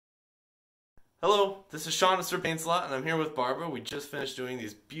Hello, this is Sean of Sir Paints a Lot, and I'm here with Barbara. We just finished doing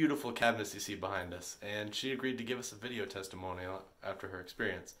these beautiful cabinets you see behind us, and she agreed to give us a video testimonial after her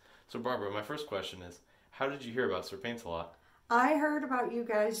experience. So Barbara, my first question is, how did you hear about Sir Paints a Lot? I heard about you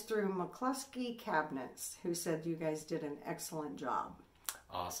guys through McCluskey Cabinets, who said you guys did an excellent job.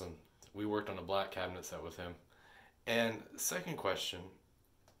 Awesome. We worked on a black cabinet set with him. And second question,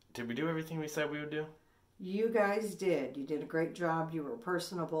 did we do everything we said we would do? You guys did. You did a great job. You were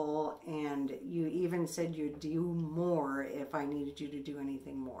personable, and you even said you'd do more if I needed you to do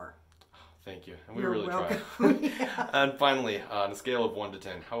anything more. Thank you. And we You're really welcome. tried. Yeah. And finally, on a scale of 1 to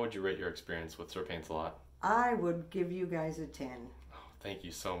 10, how would you rate your experience with Sir Paints a Lot? I would give you guys a 10. Thank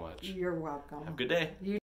you so much. You're welcome. Have a good day.